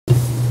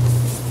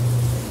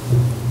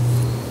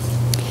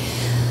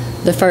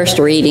The first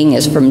reading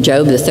is from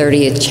Job, the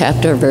 30th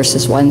chapter,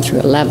 verses 1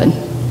 through 11.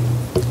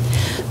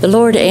 The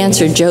Lord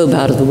answered Job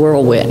out of the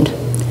whirlwind.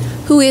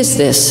 Who is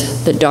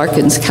this that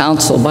darkens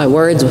counsel by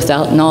words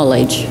without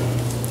knowledge?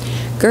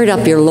 Gird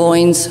up your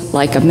loins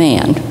like a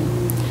man.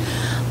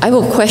 I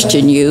will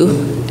question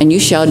you, and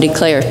you shall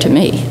declare to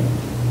me.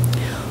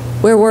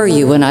 Where were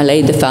you when I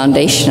laid the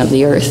foundation of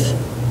the earth?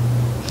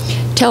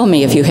 Tell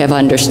me if you have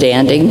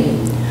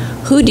understanding.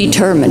 Who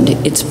determined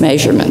its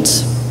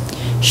measurements?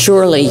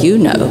 Surely you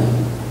know.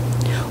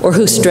 Or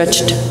who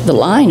stretched the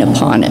line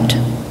upon it?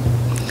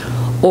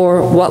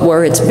 Or what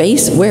were its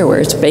base, where were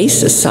its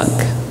bases sunk?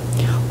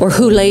 Or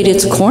who laid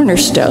its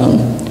cornerstone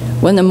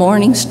when the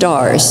morning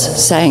stars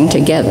sang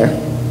together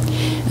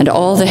and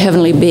all the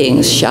heavenly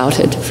beings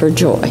shouted for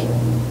joy?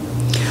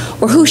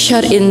 Or who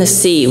shut in the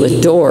sea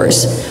with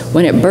doors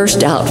when it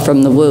burst out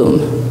from the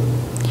womb?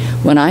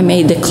 When I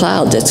made the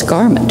clouds its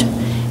garment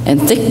and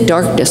thick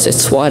darkness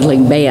its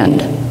swaddling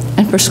band,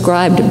 and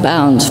prescribed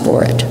bounds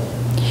for it,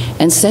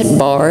 and set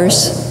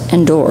bars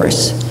and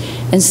doors,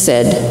 and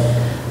said,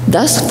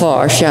 thus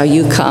far shall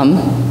you come,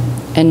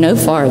 and no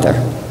farther,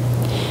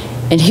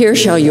 and here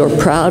shall your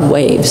proud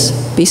waves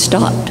be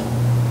stopped.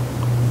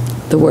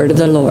 The word of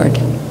the Lord.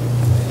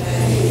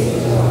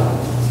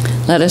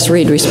 Let us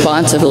read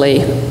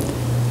responsively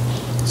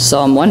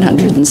Psalm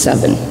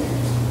 107.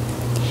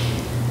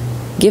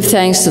 Give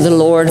thanks to the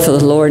Lord, for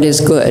the Lord is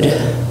good,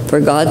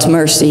 for God's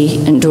mercy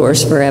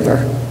endures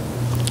forever.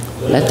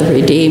 Let the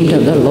redeemed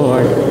of the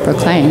Lord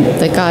proclaim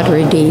that God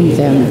redeemed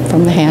them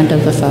from the hand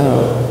of the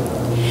foe,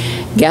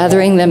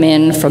 gathering them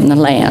in from the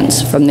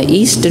lands, from the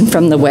east and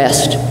from the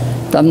west,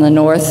 from the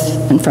north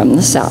and from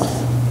the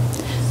south.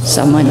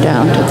 Some went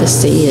down to the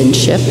sea in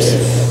ships,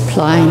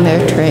 plying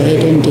their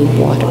trade in deep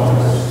water.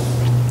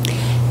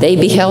 They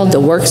beheld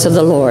the works of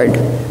the Lord,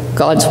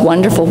 God's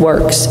wonderful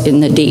works in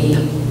the deep.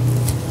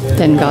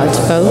 Then God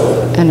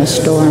spoke, and a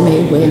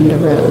stormy wind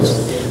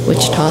arose,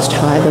 which tossed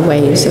high the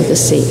waves of the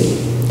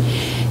sea.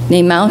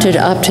 They mounted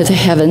up to the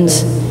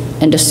heavens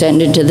and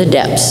descended to the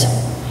depths.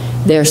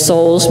 Their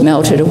souls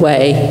melted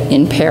away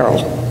in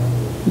peril.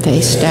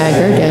 They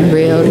staggered and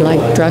reeled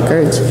like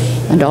drunkards,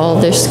 and all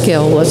their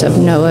skill was of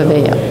no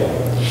avail.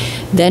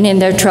 Then in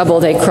their trouble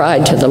they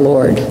cried to the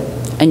Lord,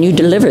 and you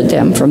delivered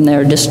them from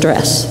their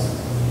distress.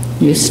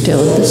 You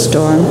stilled the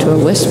storm to a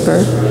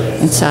whisper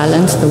and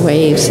silenced the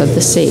waves of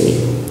the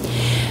sea.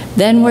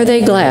 Then were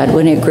they glad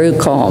when it grew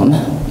calm,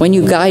 when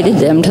you guided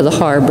them to the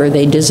harbor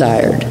they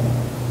desired.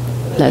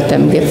 Let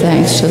them give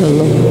thanks to the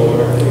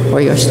Lord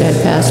for your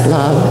steadfast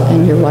love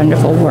and your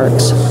wonderful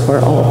works for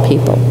all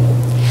people.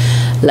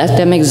 Let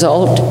them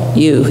exalt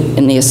you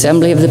in the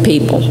assembly of the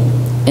people,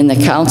 in the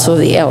council of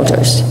the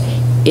elders.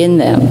 In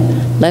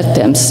them, let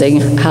them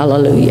sing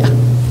hallelujah.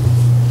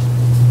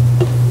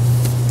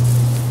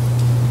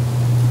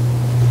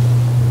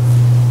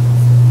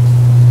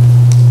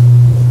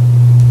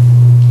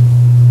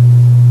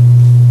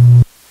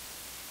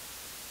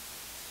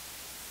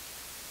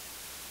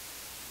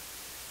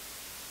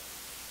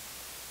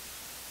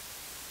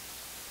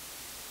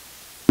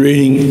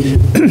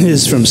 Reading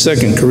is from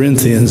 2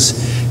 Corinthians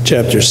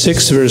chapter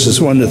 6, verses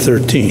 1 to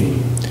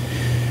 13.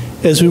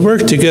 As we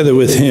work together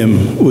with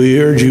him, we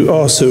urge you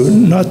also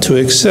not to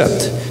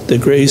accept the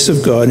grace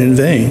of God in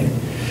vain.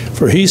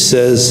 For he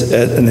says,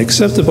 at an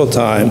acceptable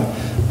time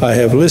I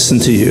have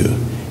listened to you,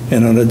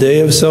 and on a day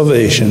of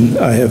salvation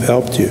I have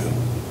helped you.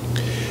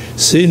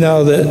 See now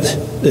is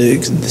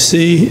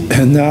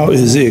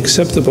the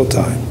acceptable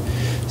time.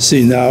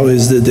 See now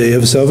is the day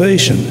of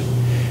salvation.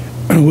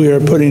 We are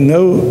putting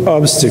no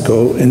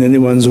obstacle in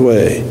anyone's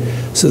way,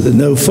 so that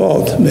no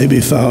fault may be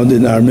found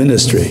in our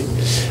ministry.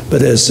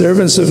 But as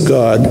servants of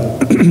God,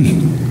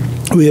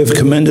 we have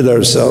commended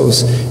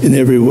ourselves in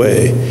every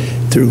way,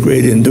 through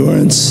great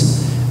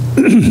endurance,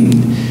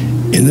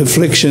 in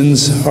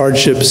afflictions,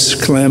 hardships,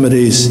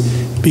 calamities,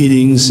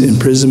 beatings,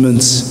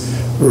 imprisonments,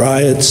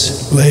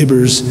 riots,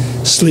 labors,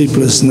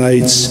 sleepless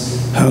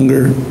nights,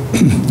 hunger,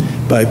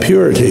 by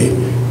purity,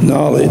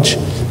 knowledge,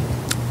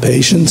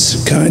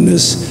 patience,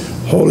 kindness,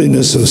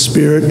 holiness of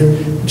spirit,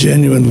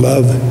 genuine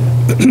love,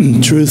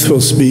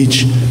 truthful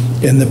speech,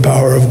 and the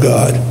power of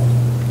God,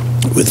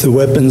 with the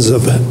weapons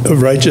of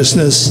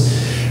righteousness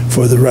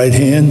for the right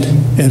hand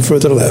and for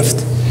the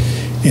left,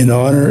 in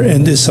honor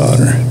and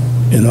dishonor,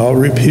 in all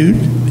repute,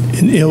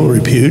 in ill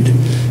repute,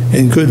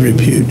 and good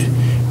repute.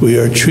 We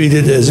are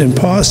treated as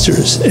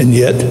impostors, and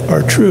yet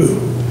are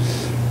true,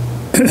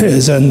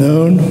 as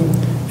unknown,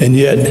 and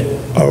yet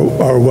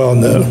are well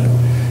known,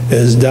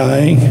 as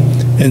dying,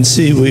 and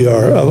see we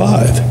are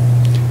alive,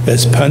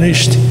 as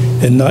punished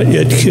and not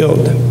yet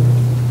killed,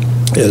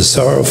 as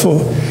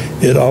sorrowful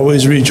yet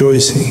always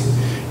rejoicing,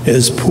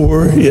 as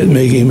poor yet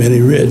making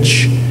many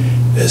rich,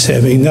 as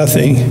having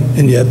nothing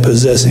and yet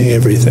possessing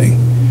everything.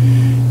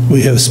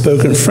 We have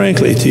spoken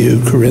frankly to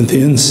you,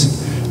 Corinthians.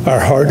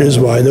 Our heart is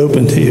wide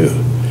open to you.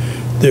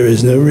 There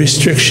is no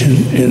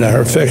restriction in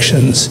our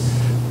affections,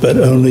 but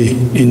only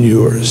in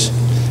yours.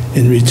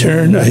 In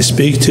return, I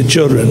speak to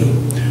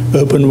children.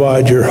 Open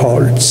wide your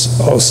hearts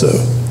also.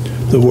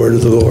 The word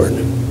of the Lord.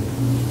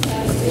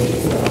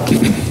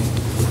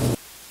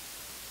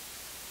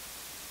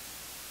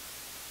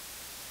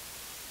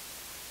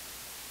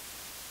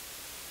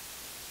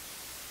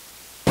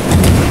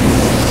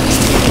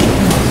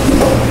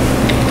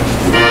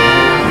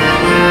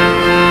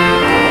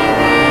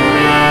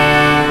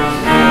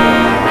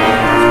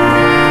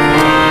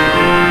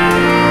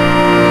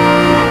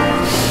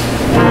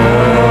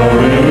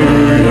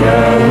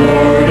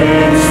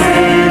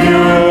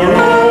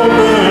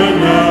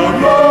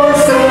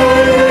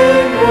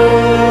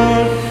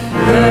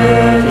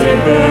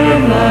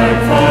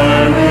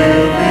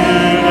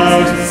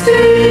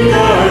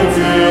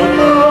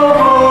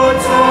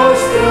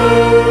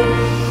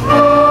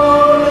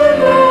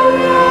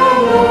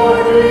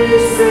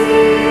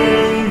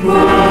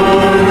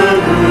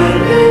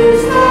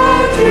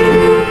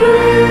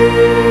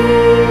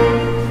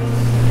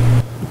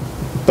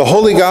 The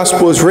Holy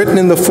Gospel is written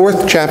in the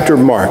 4th chapter of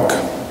Mark.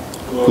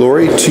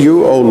 Glory to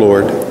you, O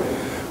Lord.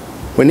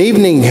 When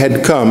evening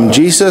had come,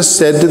 Jesus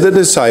said to the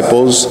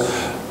disciples,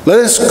 "Let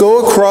us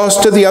go across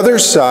to the other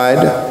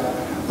side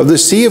of the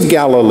Sea of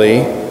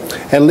Galilee,"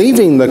 and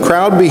leaving the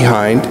crowd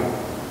behind,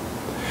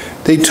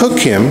 they took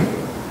him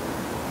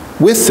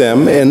with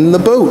them in the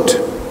boat,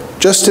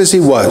 just as he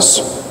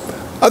was.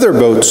 Other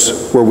boats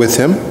were with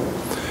him,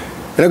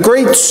 and a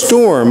great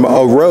storm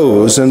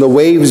arose, and the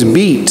waves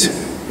beat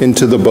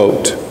into the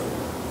boat,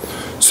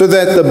 so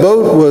that the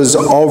boat was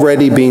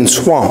already being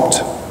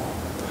swamped.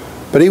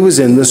 But he was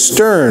in the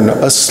stern,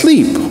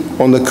 asleep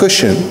on the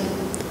cushion.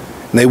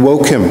 And they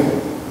woke him.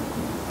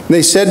 And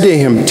they said to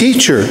him,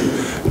 "Teacher,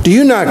 do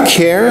you not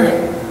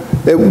care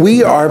that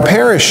we are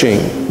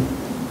perishing?"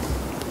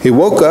 He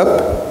woke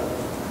up,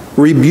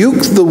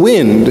 rebuked the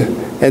wind,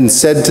 and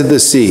said to the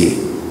sea,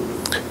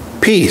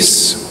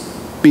 "Peace,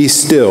 be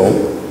still."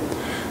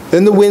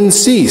 Then the wind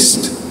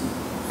ceased,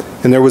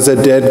 and there was a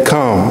dead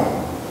calm.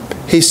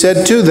 He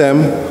said to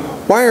them,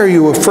 "Why are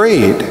you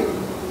afraid?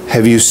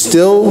 Have you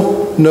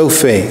still no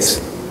faith?"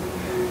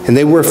 And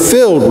they were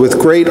filled with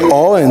great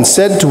awe and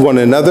said to one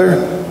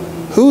another,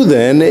 "Who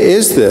then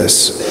is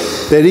this,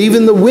 that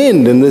even the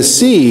wind and the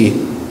sea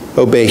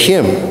obey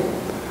him?"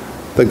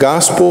 The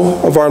Gospel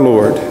of our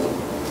Lord.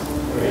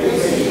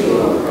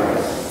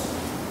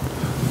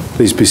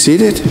 Please be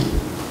seated.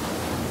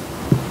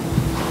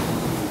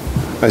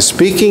 I'm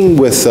speaking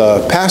with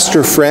a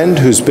pastor friend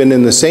who's been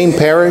in the same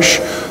parish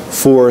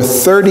for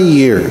 30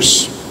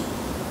 years.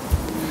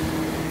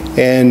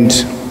 And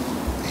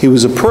he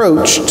was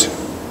approached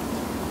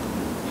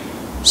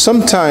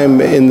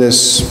sometime in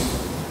this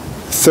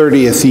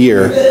 30th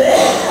year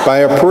by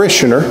a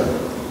parishioner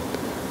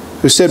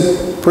who said,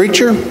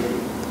 "Preacher,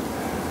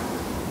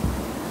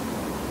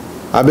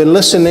 I've been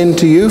listening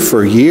to you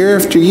for year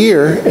after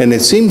year, and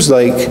it seems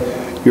like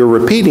you're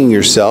repeating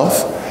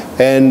yourself,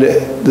 and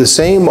the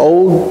same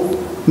old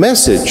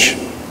message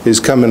is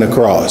coming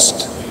across."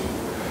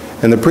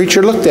 And the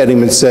preacher looked at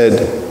him and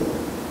said,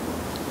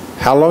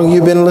 "How long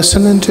you been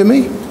listening to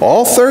me?"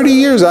 "All 30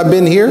 years I've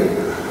been here."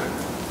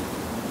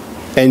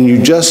 "And you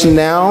just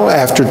now,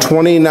 after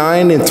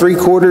 29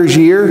 3/4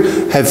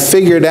 years, have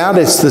figured out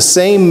it's the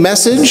same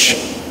message?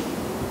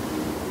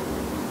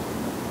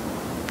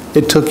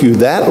 It took you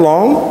that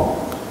long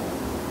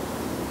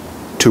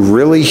to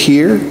really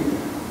hear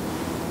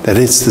that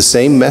it's the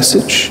same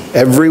message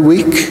every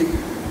week,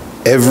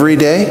 every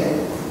day?"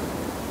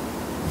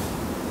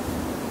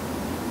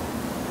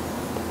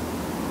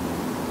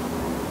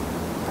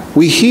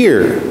 We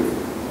hear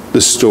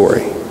the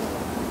story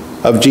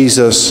of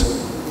Jesus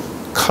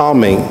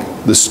calming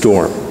the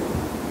storm,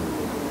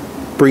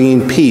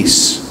 bringing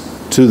peace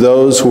to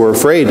those who are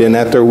afraid and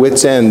at their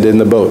wits' end in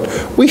the boat.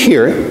 We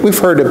hear it. We've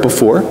heard it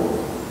before.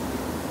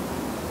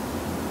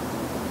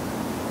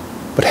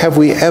 But have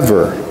we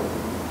ever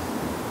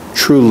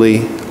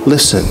truly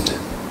listened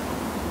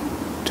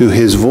to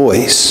his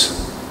voice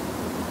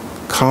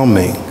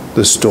calming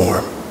the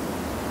storm?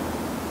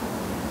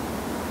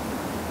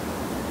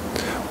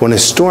 When a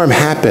storm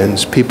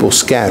happens, people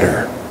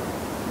scatter.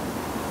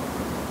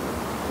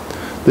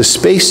 The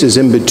spaces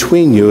in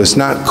between you is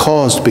not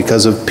caused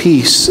because of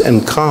peace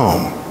and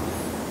calm.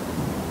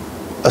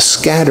 A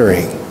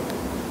scattering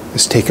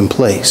has taken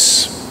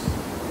place.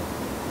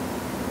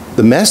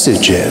 The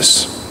message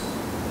is,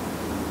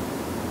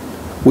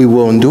 we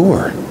will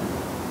endure,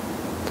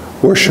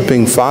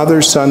 worshiping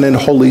Father, Son, and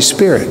Holy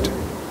Spirit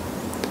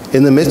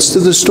in the midst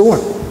of the storm.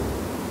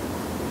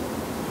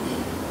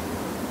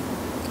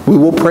 We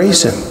will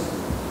praise him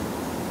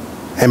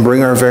and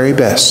bring our very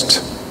best.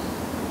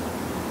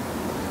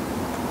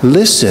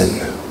 Listen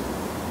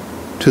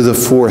to the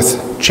 4th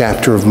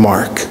chapter of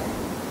Mark,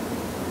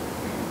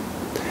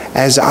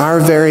 as our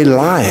very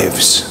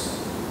lives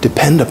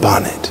depend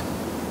upon it.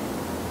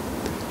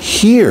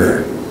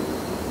 Hear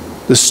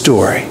the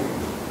story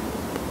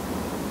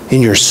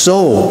in your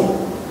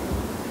soul,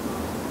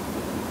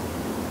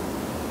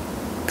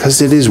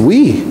 because it is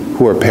we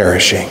who are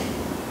perishing.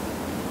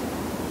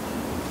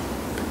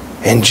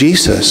 And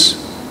Jesus,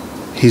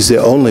 he's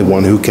the only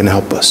one who can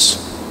help us.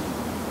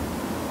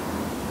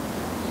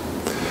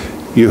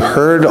 You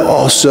heard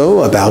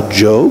also about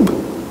Job.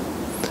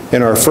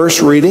 In our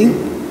first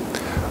reading,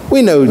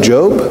 we know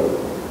Job.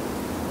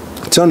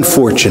 It's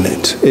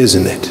unfortunate,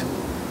 isn't it?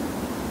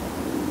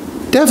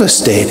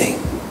 Devastating.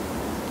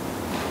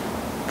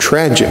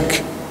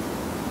 Tragic.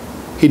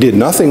 He did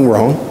nothing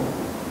wrong.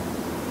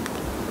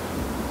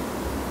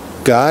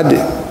 God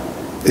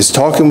is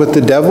talking with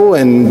the devil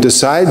and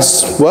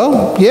decides,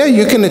 well, yeah,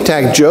 you can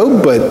attack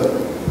Job, but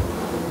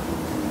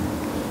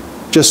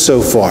just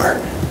so far.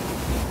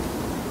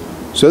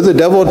 So the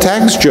devil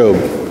attacks Job,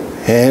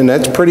 and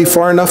that's pretty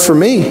far enough for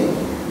me.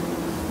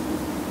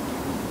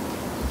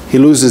 He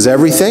loses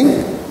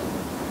everything,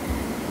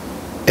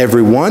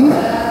 everyone.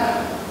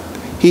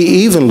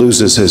 He even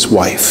loses his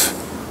wife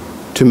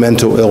to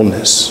mental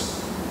illness.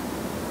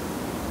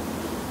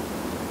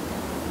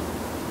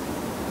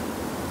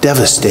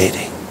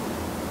 Devastating.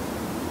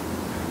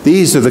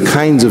 These are the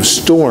kinds of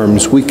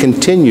storms we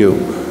continue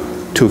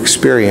to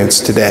experience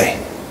today.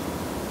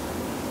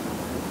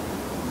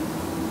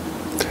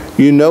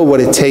 You know what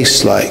it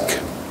tastes like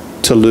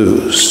to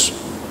lose.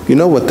 You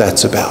know what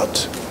that's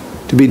about.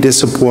 To be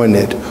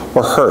disappointed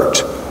or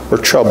hurt or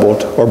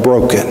troubled or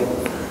broken.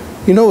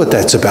 You know what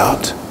that's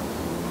about.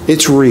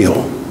 It's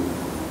real.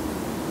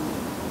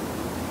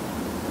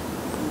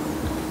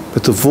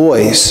 But the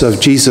voice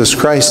of Jesus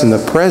Christ in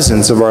the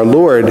presence of our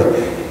Lord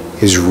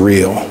is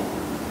real.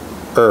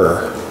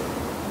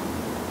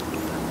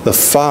 The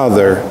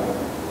Father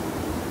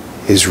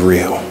is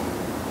real.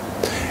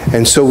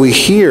 And so we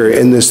hear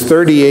in this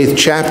 38th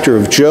chapter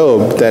of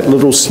Job, that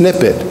little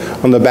snippet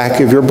on the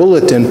back of your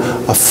bulletin,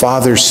 a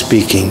Father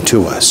speaking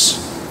to us.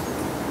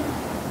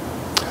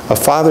 A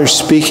Father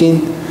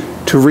speaking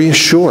to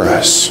reassure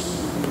us,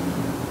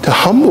 to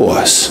humble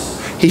us.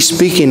 He's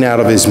speaking out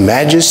of His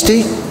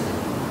majesty,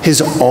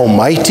 His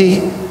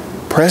almighty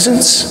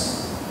presence.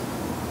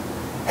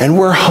 And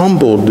we're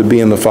humbled to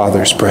be in the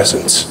Father's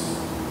presence.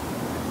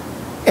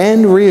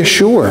 And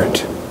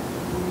reassured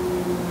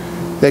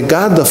that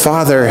God the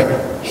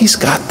Father, He's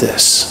got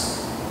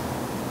this.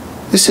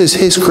 This is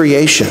His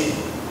creation.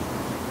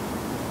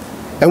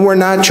 And we're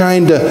not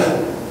trying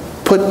to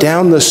put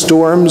down the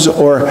storms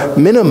or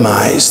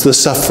minimize the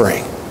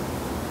suffering.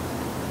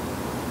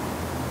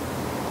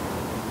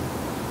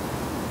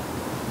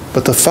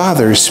 But the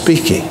Father is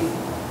speaking,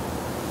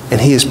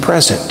 and He is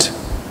present,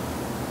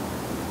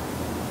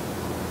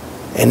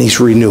 and He's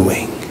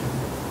renewing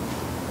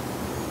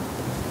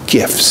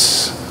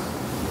gifts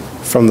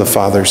from the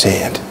Father's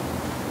hand.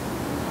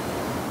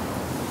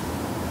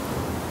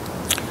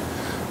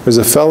 There's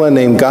a fellow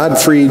named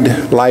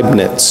Gottfried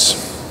Leibniz,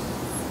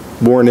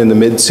 born in the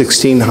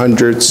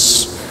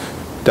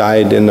mid-1600s,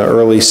 died in the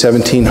early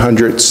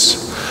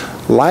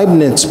 1700s.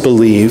 Leibniz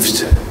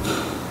believed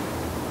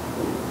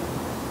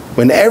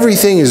when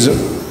everything is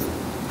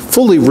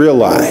fully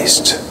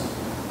realized,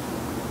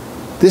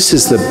 this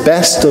is the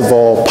best of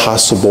all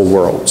possible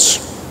worlds.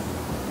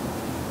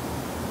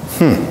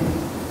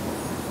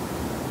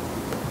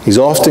 He's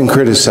often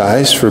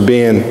criticized for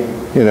being,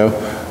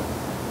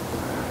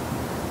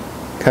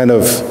 kind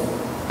of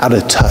out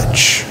of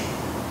touch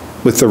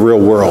with the real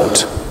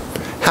world.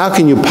 How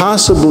can you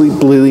possibly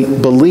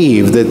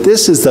believe that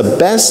this is the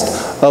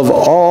best of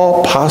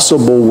all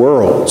possible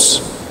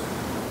worlds?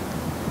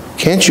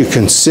 Can't you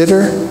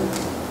consider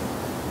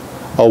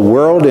a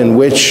world in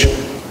which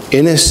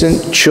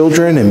innocent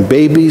children and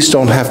babies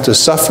don't have to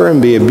suffer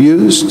and be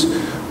abused,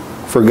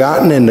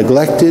 forgotten and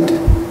neglected,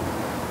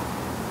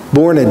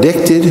 born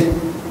addicted?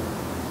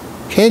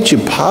 Can't you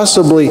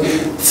possibly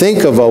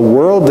think of a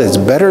world that's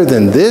better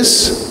than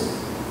this?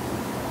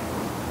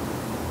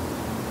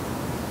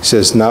 He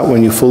says, not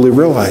when you fully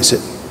realize it.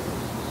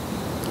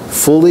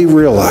 Fully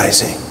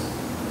realizing.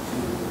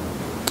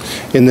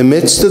 In the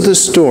midst of the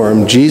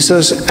storm,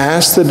 Jesus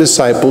asked the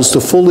disciples to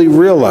fully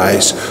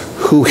realize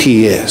who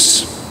He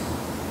is.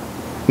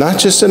 Not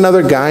just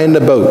another guy in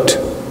the boat.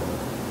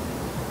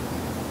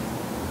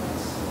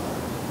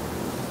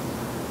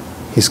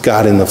 He's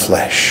God in the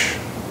flesh.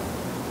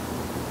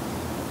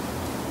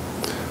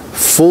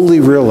 Fully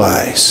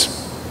realize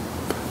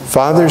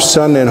Father,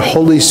 Son, and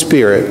Holy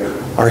Spirit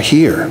are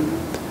here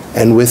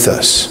and with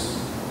us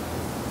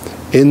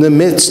in the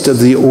midst of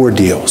the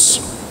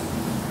ordeals.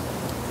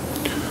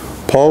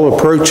 Paul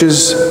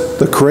approaches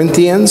the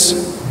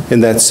Corinthians in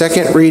that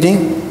second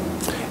reading.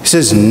 He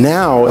says,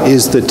 now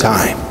is the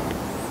time.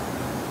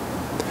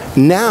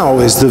 Now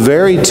is the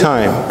very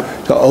time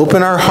to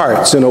open our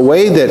hearts in a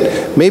way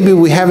that maybe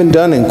we haven't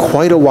done in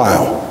quite a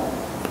while.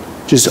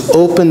 Just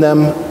open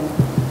them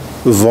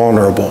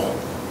vulnerable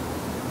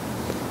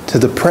to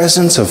the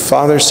presence of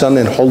Father, Son,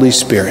 and Holy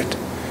Spirit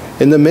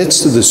in the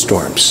midst of the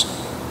storms.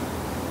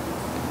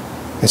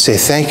 And say,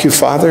 thank you,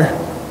 Father,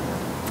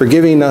 for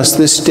giving us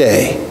this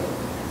day.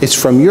 It's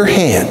from your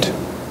hand,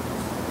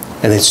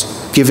 and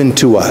it's given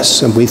to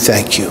us, and we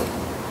thank you.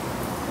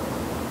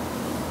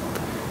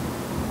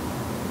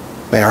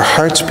 May our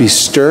hearts be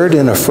stirred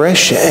in a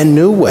fresh and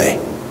new way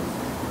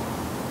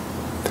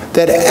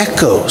that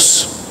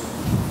echoes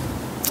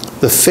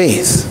the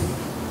faith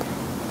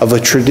of a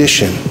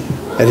tradition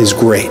that is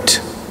great.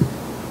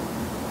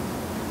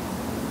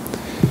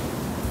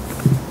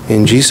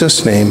 In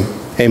Jesus' name,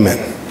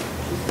 amen.